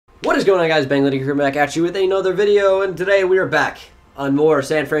What is going on, guys? Bengal here, back at you with another video, and today we are back on more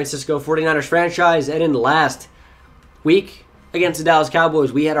San Francisco 49ers franchise. And in the last week against the Dallas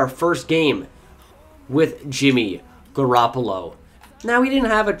Cowboys, we had our first game with Jimmy Garoppolo. Now, he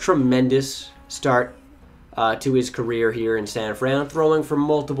didn't have a tremendous start to his career here in San Fran, throwing for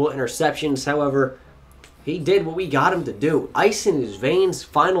multiple interceptions. However, he did what we got him to do. Ice in his veins,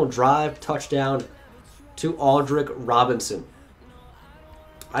 final drive, touchdown to Aldrick Robinson.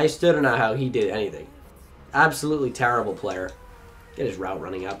 I still don't know how he did anything. Absolutely terrible player. Get his route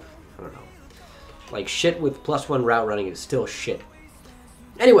running up. I don't know. Like, shit with +1 route running is still shit.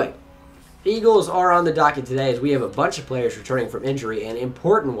 Anyway, Eagles are on the docket today as we have a bunch of players returning from injury and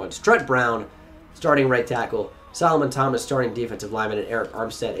important ones. Trent Brown, starting right tackle. Solomon Thomas, starting defensive lineman. And Eric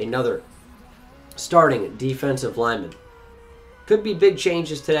Armstead, another starting defensive lineman. Could be big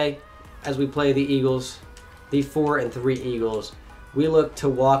changes today as we play the Eagles, the 4-3 Eagles. We look to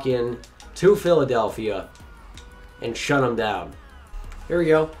walk in to Philadelphia and shut them down. Here we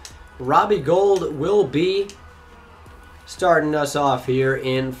go. Robbie Gould will be starting us off here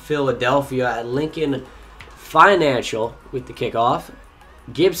in Philadelphia at Lincoln Financial with the kickoff.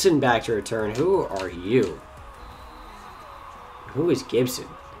 Gibson back to return. Who are you? Who is Gibson?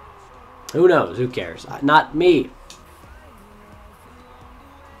 Who knows? Who cares? Not me.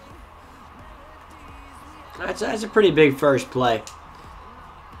 That's a pretty big first play.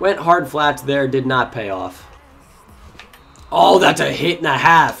 Went hard flats there, did not pay off. Oh, that's a hit and a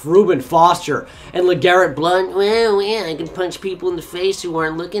half. Reuben Foster and LeGarrette Blount. Well, yeah, I can punch people in the face who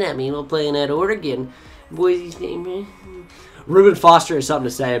aren't looking at me while playing at Oregon. Boise State. Reuben Foster has something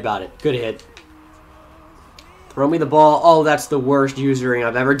to say about it. Good hit. Throw me the ball. Oh, that's the worst usering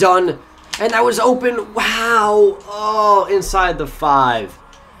I've ever done. And that was open. Wow. Oh, inside the 5.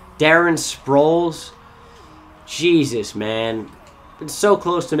 Darren Sproles. Jesus, man. Been so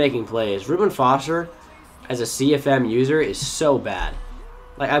close to making plays. Reuben Foster, as a CFM user, is so bad.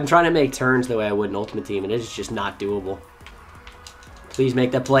 Like, I'm trying to make turns the way I would in Ultimate Team, and it's just not doable. Please make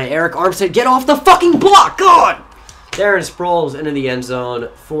that play. Eric Armstead, get off the fucking block! God! Darren Sproles into the end zone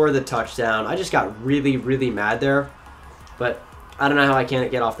for the touchdown. I just got really, really mad there. But I don't know how I can't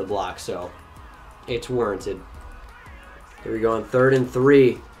get off the block, so it's warranted. Here we go on 3rd and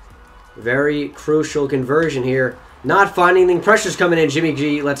 3. Very crucial conversion here. Not finding anything. Pressure's coming in. Jimmy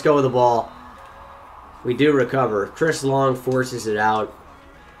G, let's go with the ball. We do recover. Chris Long forces it out.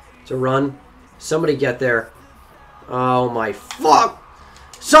 It's a run. Somebody get there. Oh my fuck.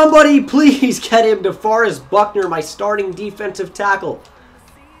 Somebody please get him. DeForest Buckner, my starting defensive tackle.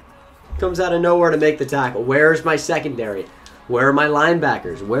 Comes out of nowhere to make the tackle. Where's my secondary? Where are my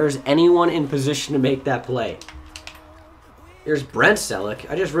linebackers? Where's anyone in position to make that play? Here's Brent Selleck.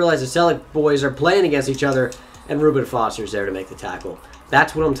 I just realized the Selleck boys are playing against each other, and Reuben Foster's there to make the tackle.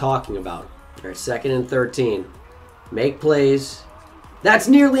 That's what I'm talking about. All right, 2nd and 13. Make plays. That's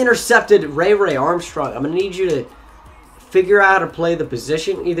nearly intercepted. Ray Armstrong. I'm going to need you to figure out how to play the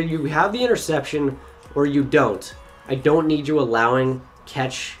position. Either you have the interception or you don't. I don't need you allowing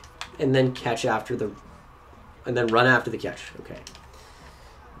catch and then catch after the... and then run after the catch. Okay.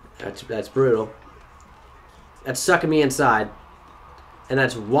 That's brutal. That's sucking me inside. And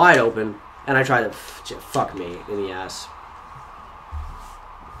that's wide open. And I try to fuck me in the ass.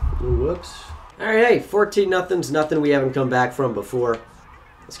 Whoops. Alright, hey, 14-0's nothing we haven't come back from before.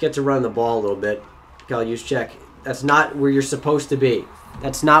 Let's get to run the ball a little bit. I'll use check. That's not where you're supposed to be.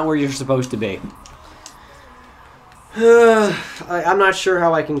 That's not where you're supposed to be. I'm not sure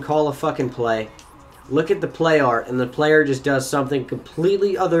how I can call a fucking play. Look at the play art, and the player just does something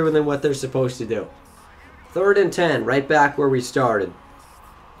completely other than what they're supposed to do. 3rd and 10, right back where we started.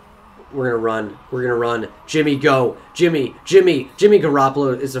 We're going to run. We're going to run. Jimmy, go. Jimmy. Jimmy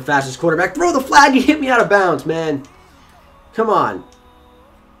Garoppolo is the fastest quarterback. Throw the flag. You hit me out of bounds, man. Come on.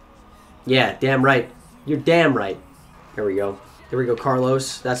 Yeah, damn right. You're damn right. Here we go. Here we go,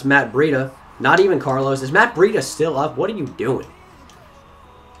 Carlos. That's Matt Breida. Not even Carlos. Is Matt Breida still up? What are you doing?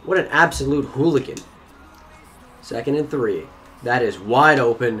 What an absolute hooligan. 2nd and 3. That is wide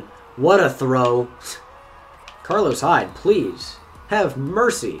open. What a throw. Carlos Hyde, please. Have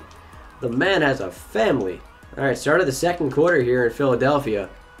mercy. The man has a family. Alright, start of the 2nd quarter here in Philadelphia.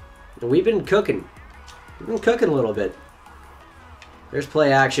 And we've been cooking. We've been cooking a little bit. There's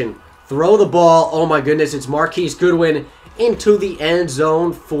play action. Throw the ball. Oh my goodness, it's Marquise Goodwin into the end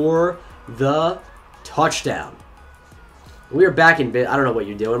zone for the touchdown. We are back in bit. I don't know what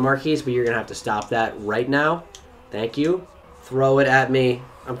you're doing, Marquise, but you're going to have to stop that right now. Thank you. Throw it at me.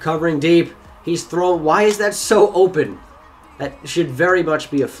 I'm covering deep. He's thrown. Why is that so open? That should very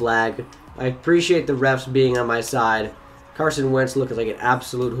much be a flag. I appreciate the refs being on my side. Carson Wentz looking like an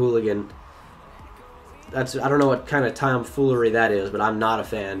absolute hooligan. I don't know what kind of tomfoolery that is, but I'm not a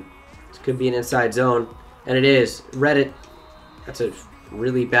fan. This could be an inside zone, and it is. Read it. That's a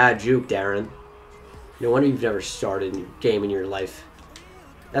really bad juke, Darren. No wonder you've never started a game in your life.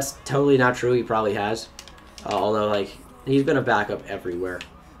 That's totally not true. He probably has. Although, like, he's been a backup everywhere.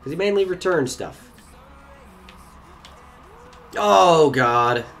 Because he mainly returns stuff. Oh,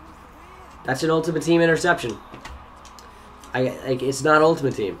 God. That's an Ultimate Team interception. It's not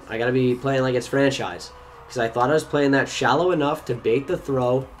Ultimate Team. I got to be playing like it's franchise. Because I thought I was playing that shallow enough to bait the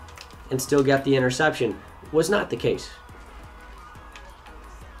throw and still get the interception. Was not the case.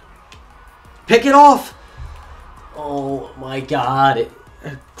 Pick it off! Oh, my God.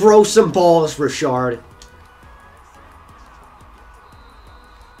 Grow some balls, Richard.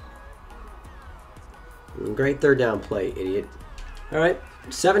 Great third down play, idiot. Alright,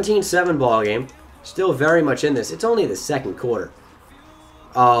 17-7 ball game. Still very much in this. It's only the second quarter.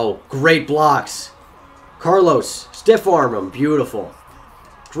 Oh, great blocks. Carlos, stiff arm him. Beautiful.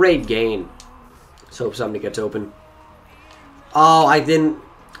 Great gain. Let's hope somebody gets open. Oh, I didn't...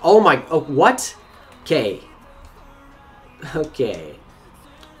 Oh my... Oh, what? Okay. Okay.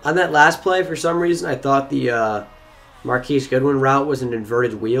 On that last play, for some reason, I thought the Marquise Goodwin route was an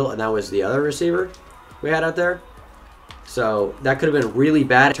inverted wheel, and that was the other receiver we had out there. So that could have been really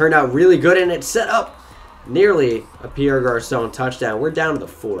bad. It turned out really good, and it set up nearly a Pierre Garçon touchdown. We're down to the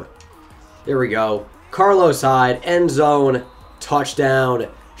 4. Here we go. Carlos Hyde, end zone, touchdown.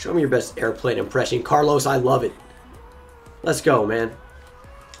 Show me your best airplane impression. Carlos, I love it. Let's go, man.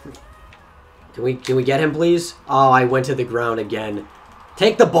 Can we get him, please? Oh, I went to the ground again.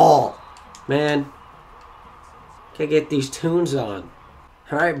 Take the ball, man. Can't get these tunes on.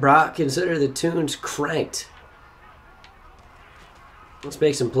 All right, Brock, consider the tunes cranked. Let's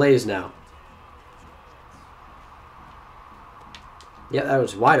make some plays now. Yeah, that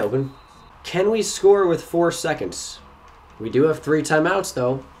was wide open. Can we score with 4 seconds? We do have 3 timeouts,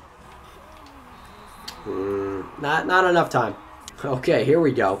 though. Not enough time. Okay, here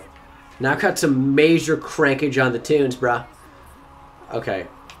we go. Now got some major crankage on the tunes, bruh. Okay.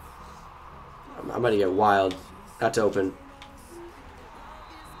 I'm gonna get wild. That's open.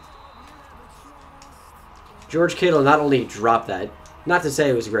 George Kittle not only dropped that, not to say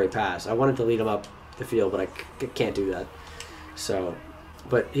it was a great pass. I wanted to lead him up the field, but I can't do that. So,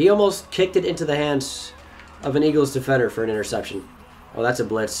 but he almost kicked it into the hands of an Eagles defender for an interception. Oh, that's a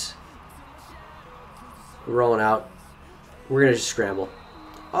blitz. We're rolling out. We're going to just scramble.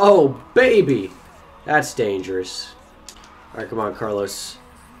 Oh, baby! That's dangerous. All right, come on, Carlos.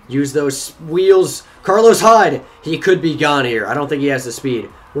 Use those wheels. Carlos Hyde! He could be gone here. I don't think he has the speed.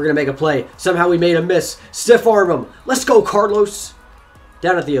 We're going to make a play. Somehow we made a miss. Stiff arm him. Let's go, Carlos.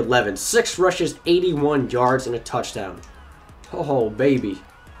 Down at the 11. 6 rushes, 81 yards, and a touchdown. Oh, baby.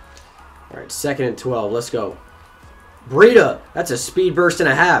 All right, 2nd and 12. Let's go. Breida. That's a speed burst and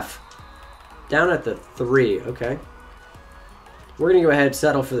a half. Down at the 3. Okay. We're going to go ahead,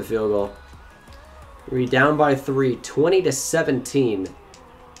 settle for the field goal. We're down by 3. 20-17.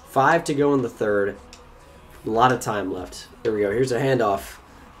 5 to go in the 3rd. A lot of time left. Here we go. Here's a handoff.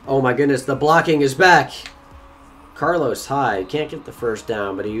 Oh my goodness, the blocking is back. Carlos Hyde can't get the first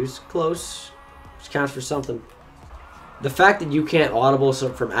down, but he was close. Which counts for something. The fact that you can't audible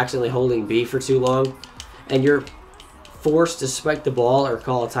from accidentally holding B for too long, and you're forced to spike the ball or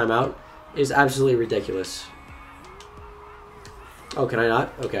call a timeout, is absolutely ridiculous. Oh, can I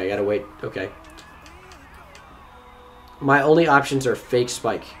not? Okay, I gotta wait. Okay. My only options are fake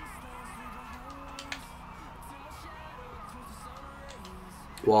spike.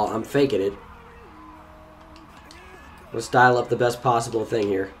 Well, I'm faking it. Let's dial up the best possible thing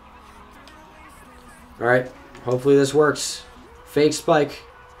here. Alright. Hopefully this works. Fake spike.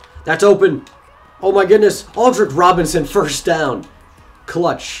 That's open. Oh my goodness. Aldrick Robinson, first down.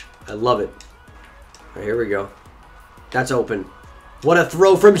 Clutch. I love it. Alright, here we go. That's open. What a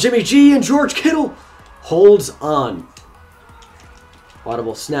throw from Jimmy G, and George Kittle holds on.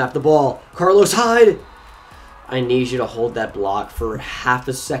 Audible snap the ball. Carlos Hyde. I need you to hold that block for half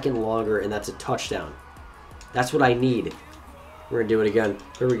a second longer, and that's a touchdown. That's what I need. We're going to do it again.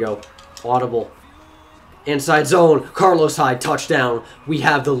 Here we go. Audible. Inside zone. Carlos Hyde, touchdown. We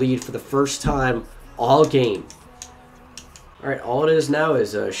have the lead for the first time all game. All right, all it is now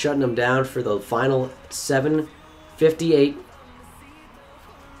is shutting them down for the final 7:58.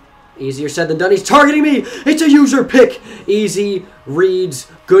 Easier said than done. He's targeting me. It's a user pick. Easy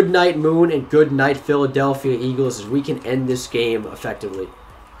reads. Good night, Moon, and good night, Philadelphia Eagles, as we can end this game effectively.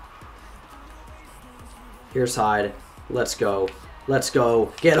 Here's Hyde. Let's go. Let's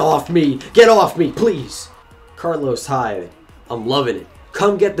go. Get off me. Get off me, please. Carlos Hyde. I'm loving it.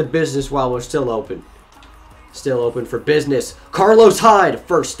 Come get the business while we're still open. Still open for business. Carlos Hyde,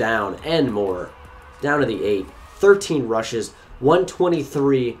 first down and more. Down to the 8. 13 rushes,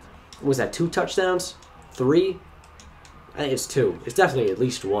 123. Was that 2 touchdowns? 3? I think it's 2. It's definitely at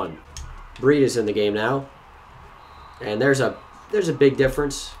least 1. Breed is in the game now. And there's a big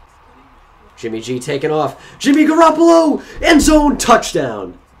difference. Jimmy G taking off. Jimmy Garoppolo! End zone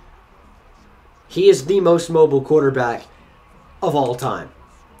touchdown! He is the most mobile quarterback of all time.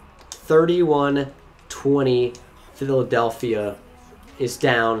 31-20. Philadelphia is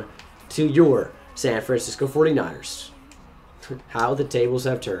down to your San Francisco 49ers. How the tables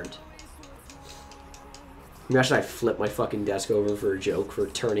have turned. Imagine I flip my fucking desk over for a joke for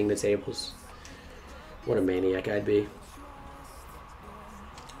turning the tables. What a maniac I'd be.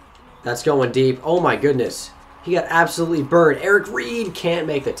 That's going deep. Oh my goodness. He got absolutely burned. Eric Reed can't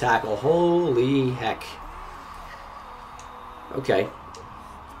make the tackle. Holy heck. Okay.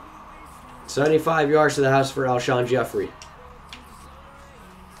 75 yards to the house for Alshon Jeffrey.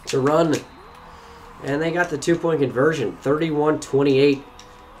 To run. And they got the 2-point conversion. 31-28.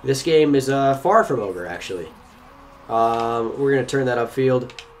 This game is far from over, actually. We're going to turn that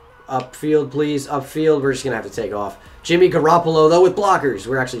upfield. Upfield, please. Upfield. We're just going to have to take off. Jimmy Garoppolo, though, with blockers.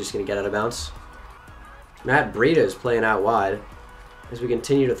 We're actually just going to get out of bounds. Matt Breida is playing out wide as we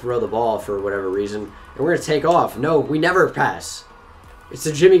continue to throw the ball for whatever reason. And we're going to take off. No, we never pass. It's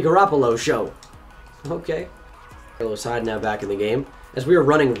the Jimmy Garoppolo show. Okay. Carlos Hyde now back in the game as we are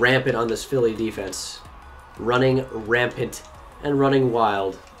running rampant on this Philly defense. Running rampant and running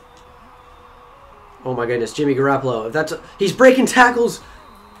wild. Oh my goodness, Jimmy Garoppolo. If that's he's breaking tackles.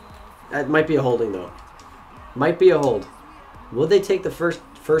 That might be a holding though. Might be a hold. Will they take the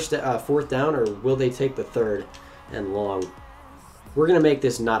fourth down, or will they take the third and long? We're gonna make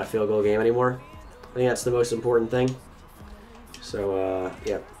this not a field goal game anymore. I think that's the most important thing. So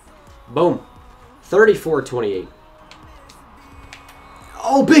yeah, boom, 34-28.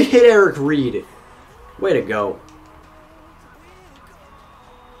 Oh, big hit, Eric Reed. Way to go.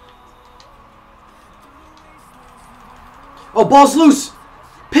 Oh, ball's loose.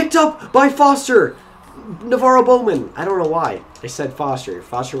 Picked up by Foster. Navarro Bowman. I don't know why I said Foster.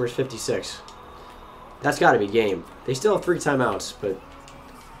 Foster wears 56. That's got to be game. They still have 3 timeouts, but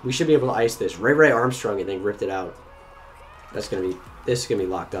we should be able to ice this. Ray Armstrong, I think, ripped it out. This is gonna be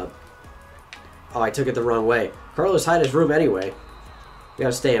locked up. Oh, I took it the wrong way. Carlos Hyde has room anyway. We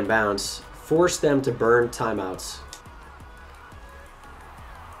gotta stay in bounds. Force them to burn timeouts.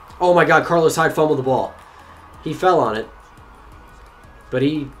 Oh my God, Carlos Hyde fumbled the ball. He fell on it, but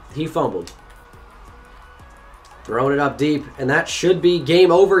he fumbled. Throwing it up deep, and that should be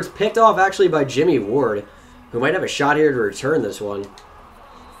game over. It's picked off actually by Jimmy Ward, who might have a shot here to return this one.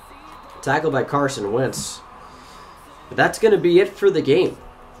 Tackled by Carson Wentz. But that's going to be it for the game.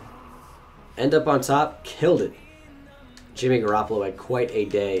 End up on top, killed it. Jimmy Garoppolo had quite a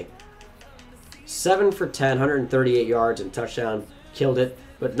day. 7 for 10, 138 yards and touchdown, killed it.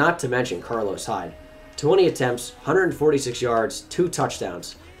 But not to mention Carlos Hyde. 20 attempts, 146 yards, 2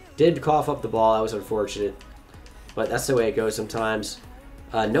 touchdowns. Did cough up the ball, that was unfortunate. But that's the way it goes sometimes.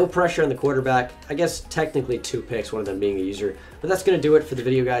 No pressure on the quarterback. I guess technically 2 picks, one of them being a user. But that's going to do it for the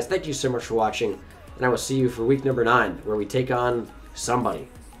video, guys. Thank you so much for watching. And I will see you for week number 9, where we take on somebody.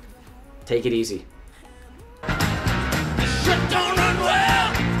 Take it easy.